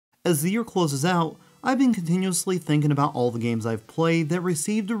As the year closes out, I've been continuously thinking about all the games I've played that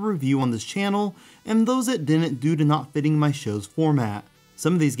received a review on this channel and those that didn't due to not fitting my show's format.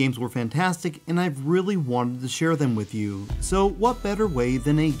 Some of these games were fantastic and I've really wanted to share them with you, so what better way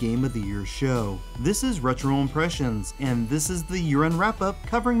than a Game of the Year show? This is Retro Impressions, and this is the year-end wrap-up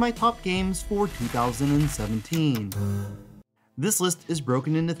covering my top games for 2017. This list is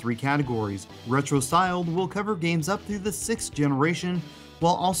broken into 3 categories. Retro styled will cover games up through the 6th generation,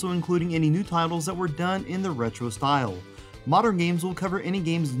 while also including any new titles that were done in the retro style. Modern games will cover any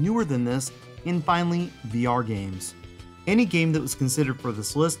games newer than this, and finally, VR games. Any game that was considered for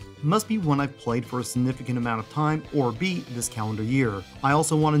this list must be one I've played for a significant amount of time or beat this calendar year. I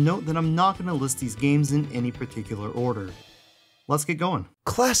also want to note that I'm not going to list these games in any particular order. Let's get going.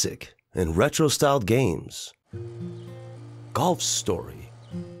 Classic and retro-styled games. Golf story.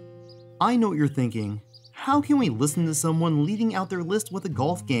 I know what you're thinking. How can we listen to someone leading out their list with a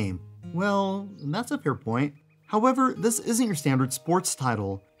golf game? Well, that's a fair point. However, this isn't your standard sports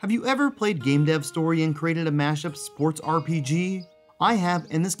title. Have you ever played Game Dev Story and created a mashup sports RPG? I have,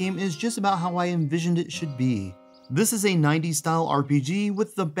 and this game is just about how I envisioned it should be. This is a 90s style RPG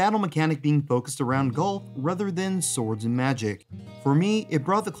with the battle mechanic being focused around golf rather than swords and magic. For me, it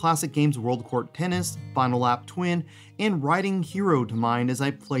brought the classic games World Court Tennis, Final Lap Twin, and Riding Hero to mind as I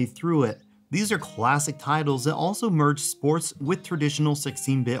play through it. These are classic titles that also merge sports with traditional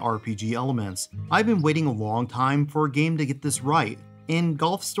 16-bit RPG elements. I've been waiting a long time for a game to get this right, and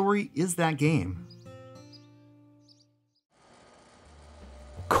Golf Story is that game.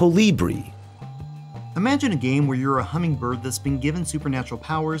 Colibri. Imagine a game where you're a hummingbird that's been given supernatural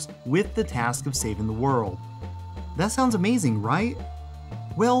powers with the task of saving the world. That sounds amazing, right?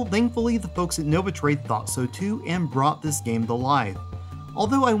 Well, thankfully the folks at Novatrade thought so too and brought this game to life.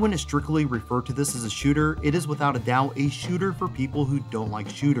 Although I wouldn't strictly refer to this as a shooter, it is without a doubt a shooter for people who don't like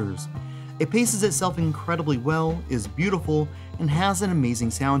shooters. It paces itself incredibly well, is beautiful, and has an amazing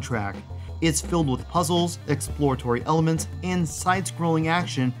soundtrack. It's filled with puzzles, exploratory elements, and side-scrolling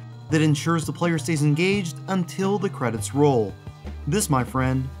action that ensures the player stays engaged until the credits roll. This, my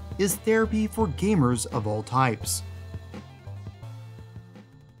friend, is therapy for gamers of all types.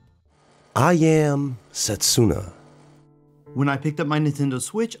 I Am Setsuna. When I picked up my Nintendo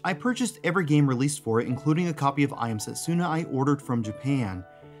Switch, I purchased every game released for it, including a copy of I Am Setsuna I ordered from Japan.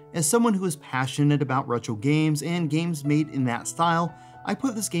 As someone who is passionate about retro games and games made in that style, I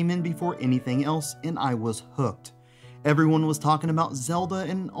put this game in before anything else and I was hooked. Everyone was talking about Zelda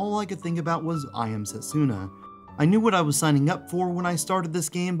and all I could think about was I Am Setsuna. I knew what I was signing up for when I started this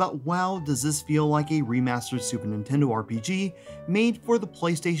game, but wow, does this feel like a remastered Super Nintendo RPG made for the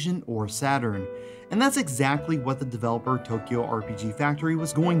PlayStation or Saturn. And that's exactly what the developer Tokyo RPG Factory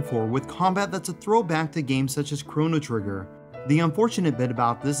was going for, with combat that's a throwback to games such as Chrono Trigger. The unfortunate bit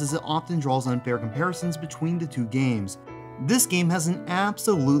about this is it often draws unfair comparisons between the two games. This game has an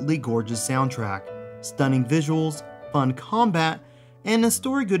absolutely gorgeous soundtrack, stunning visuals, fun combat, and a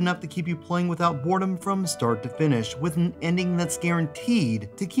story good enough to keep you playing without boredom from start to finish, with an ending that's guaranteed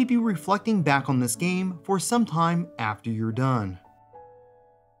to keep you reflecting back on this game for some time after you're done.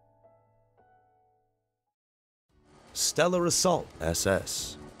 Stellar Assault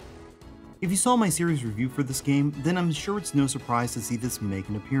SS. If you saw my series review for this game, then I'm sure it's no surprise to see this make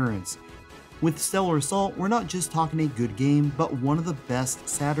an appearance. With Stellar Assault, we're not just talking a good game, but one of the best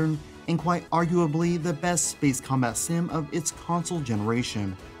Saturn and quite arguably the best space combat sim of its console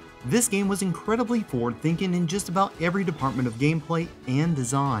generation. This game was incredibly forward-thinking in just about every department of gameplay and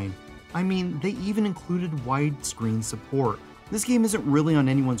design. I mean, they even included widescreen support. This game isn't really on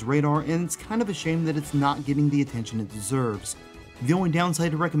anyone's radar, and it's kind of a shame that it's not getting the attention it deserves. The only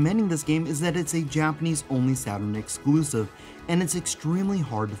downside to recommending this game is that it's a Japanese-only Saturn exclusive, and it's extremely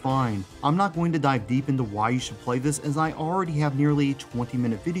hard to find. I'm not going to dive deep into why you should play this, as I already have nearly a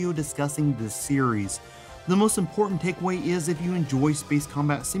 20-minute video discussing this series. The most important takeaway is if you enjoy space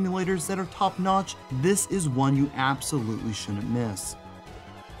combat simulators that are top-notch, this is one you absolutely shouldn't miss.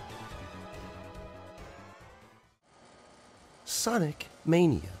 Sonic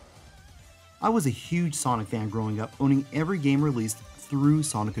Mania. I was a huge Sonic fan growing up, owning every game released through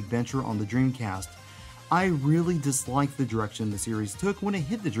Sonic Adventure on the Dreamcast. I really disliked the direction the series took when it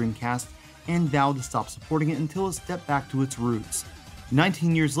hit the Dreamcast and vowed to stop supporting it until it stepped back to its roots.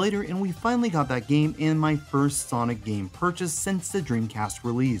 19 years later, and we finally got that game and my first Sonic game purchase since the Dreamcast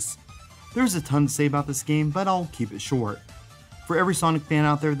release. There's a ton to say about this game, but I'll keep it short. For every Sonic fan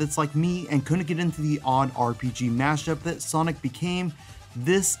out there that's like me and couldn't get into the odd RPG mashup that Sonic became,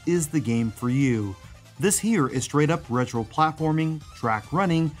 this is the game for you. This here is straight up retro platforming, track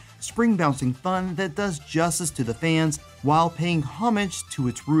running, spring bouncing fun that does justice to the fans while paying homage to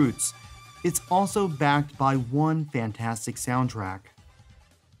its roots. It's also backed by one fantastic soundtrack.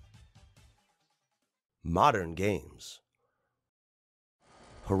 Modern games.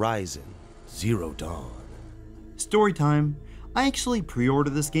 Horizon Zero Dawn. Story time. I actually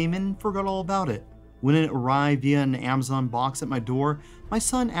pre-ordered this game and forgot all about it. When it arrived via an Amazon box at my door, my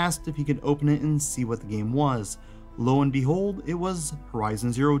son asked if he could open it and see what the game was. Lo and behold, it was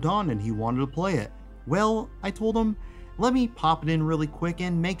Horizon Zero Dawn and he wanted to play it. Well, I told him, let me pop it in really quick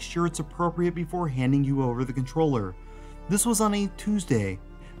and make sure it's appropriate before handing you over the controller. This was on a Tuesday.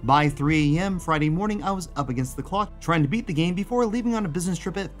 By 3 AM Friday morning, I was up against the clock trying to beat the game before leaving on a business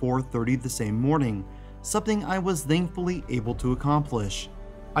trip at 4:30 the same morning, something I was thankfully able to accomplish.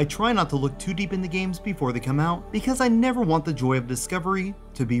 I try not to look too deep in the games before they come out because I never want the joy of discovery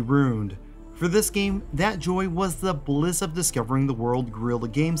to be ruined. For this game, that joy was the bliss of discovering the world Guerrilla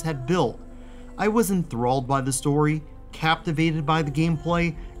Games had built. I was enthralled by the story, captivated by the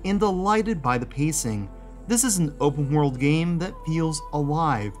gameplay, and delighted by the pacing. This is an open world game that feels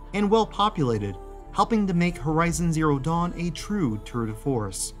alive and well populated, helping to make Horizon Zero Dawn a true tour de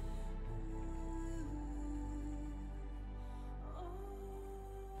force.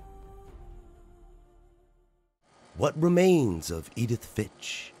 What remains of Edith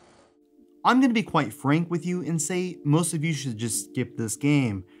Finch? I'm going to be quite frank with you and say most of you should just skip this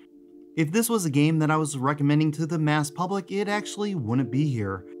game. If this was a game that I was recommending to the mass public, it actually wouldn't be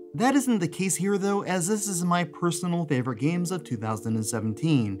here. That isn't the case here though, as this is my personal favorite games of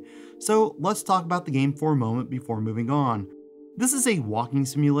 2017. So let's talk about the game for a moment before moving on. This is a walking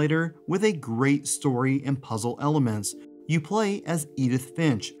simulator with a great story and puzzle elements. You play as Edith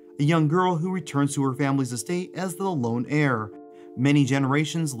Finch, a young girl who returns to her family's estate as the lone heir. Many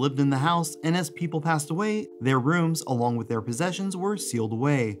generations lived in the house, and as people passed away, their rooms, along with their possessions, were sealed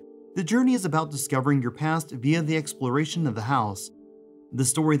away. The journey is about discovering your past via the exploration of the house. The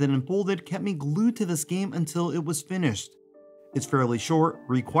story that unfolded kept me glued to this game until it was finished. It's fairly short,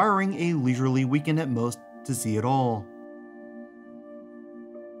 requiring a leisurely weekend at most to see it all.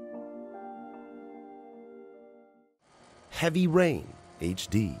 Heavy Rain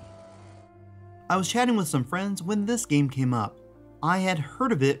HD. I was chatting with some friends when this game came up. I had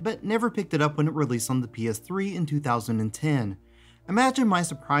heard of it but never picked it up when it released on the PS3 in 2010. Imagine my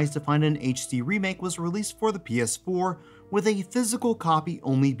surprise to find an HD remake was released for the PS4 with a physical copy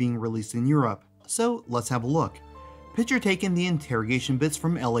only being released in Europe. So let's have a look. Picture taking the interrogation bits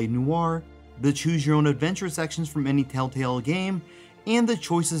from LA Noire, the choose your own adventure sections from any Telltale game, and the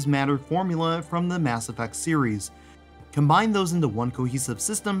choices matter formula from the Mass Effect series. Combine those into one cohesive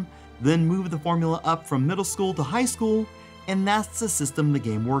system, then move the formula up from middle school to high school, and that's the system the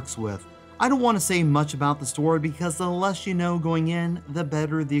game works with. I don't want to say much about the story because the less you know going in, the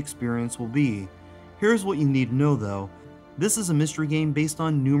better the experience will be. Here's what you need to know though. This is a mystery game based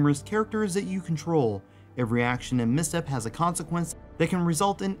on numerous characters that you control. Every action and misstep has a consequence that can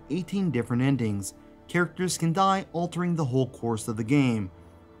result in 18 different endings. Characters can die, altering the whole course of the game.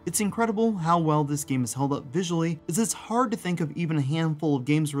 It's incredible how well this game is held up visually, as it's hard to think of even a handful of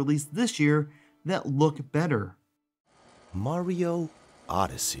games released this year that look better. Mario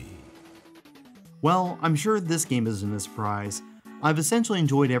Odyssey. Well, I'm sure this game isn't a surprise. I've essentially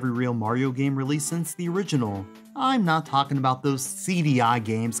enjoyed every real Mario game released since the original. I'm not talking about those CDI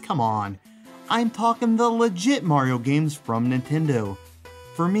games, come on. I'm talking the legit Mario games from Nintendo.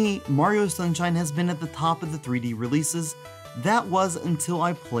 For me, Mario Sunshine has been at the top of the 3D releases. That was until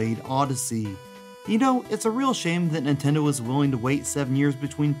I played Odyssey. You know, it's a real shame that Nintendo was willing to wait 7 years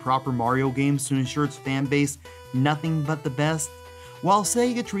between proper Mario games to ensure its fan base nothing but the best, while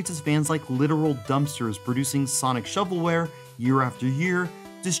Sega treats its fans like literal dumpsters producing Sonic shovelware year after year,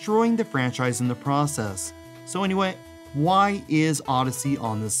 destroying the franchise in the process. So anyway, why is Odyssey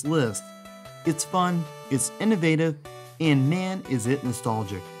on this list? It's fun, it's innovative, and man is it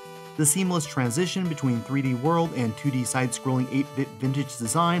nostalgic. The seamless transition between 3D world and 2D side-scrolling 8-bit vintage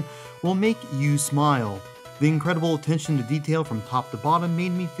design will make you smile. The incredible attention to detail from top to bottom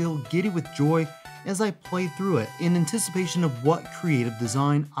made me feel giddy with joy as I played through it in anticipation of what creative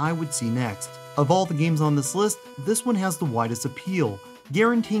design I would see next. Of all the games on this list, this one has the widest appeal,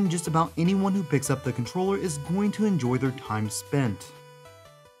 guaranteeing just about anyone who picks up the controller is going to enjoy their time spent.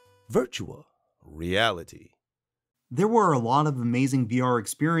 Virtual Reality. There were a lot of amazing VR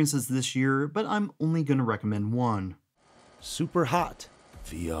experiences this year, but I'm only going to recommend one. Super Hot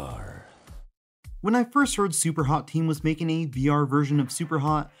VR. When I first heard Superhot Team was making a VR version of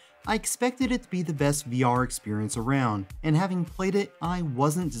Superhot, I expected it to be the best VR experience around, and having played it, I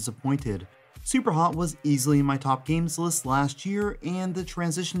wasn't disappointed. Superhot was easily in my top games list last year, and the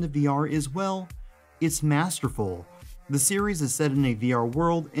transition to VR is, well, it's masterful. The series is set in a VR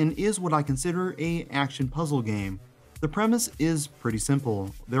world and is what I consider an action puzzle game. The premise is pretty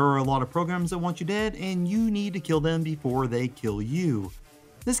simple. There are a lot of programs that want you dead and you need to kill them before they kill you.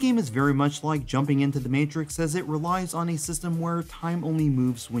 This game is very much like jumping into the Matrix, as it relies on a system where time only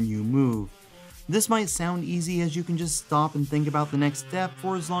moves when you move. This might sound easy, as you can just stop and think about the next step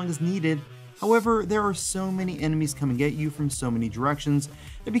for as long as needed. However, there are so many enemies coming at you from so many directions,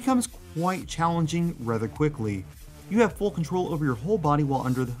 it becomes quite challenging rather quickly. You have full control over your whole body while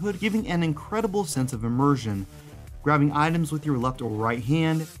under the hood, giving an incredible sense of immersion. Grabbing items with your left or right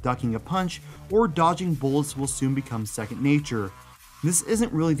hand, ducking a punch, or dodging bullets will soon become second nature. This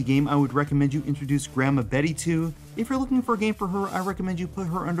isn't really the game I would recommend you introduce Grandma Betty to. If you're looking for a game for her, I recommend you put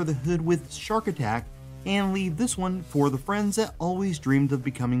her under the hood with Shark Attack, and leave this one for the friends that always dreamed of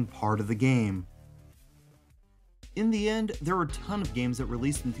becoming part of the game. In the end, there were a ton of games that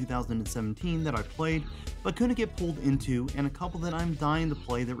released in 2017 that I played, but couldn't get pulled into, and a couple that I'm dying to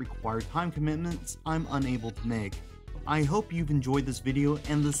play that require time commitments I'm unable to make. I hope you've enjoyed this video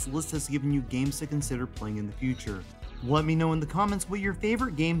and this list has given you games to consider playing in the future. Let me know in the comments what your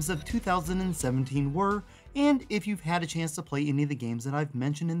favorite games of 2017 were, and if you've had a chance to play any of the games that I've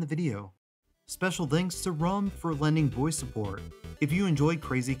mentioned in the video. Special thanks to Rum for lending voice support. If you enjoyed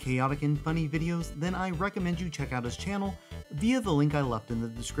crazy, chaotic, and funny videos, then I recommend you check out his channel via the link I left in the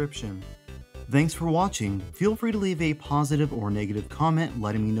description. Thanks for watching. Feel free to leave a positive or negative comment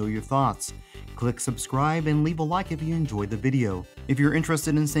letting me know your thoughts. Click subscribe and leave a like if you enjoyed the video. If you're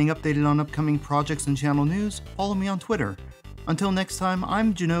interested in staying updated on upcoming projects and channel news, follow me on Twitter. Until next time,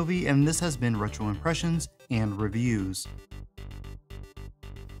 I'm Jenovi and this has been Retro Impressions and Reviews.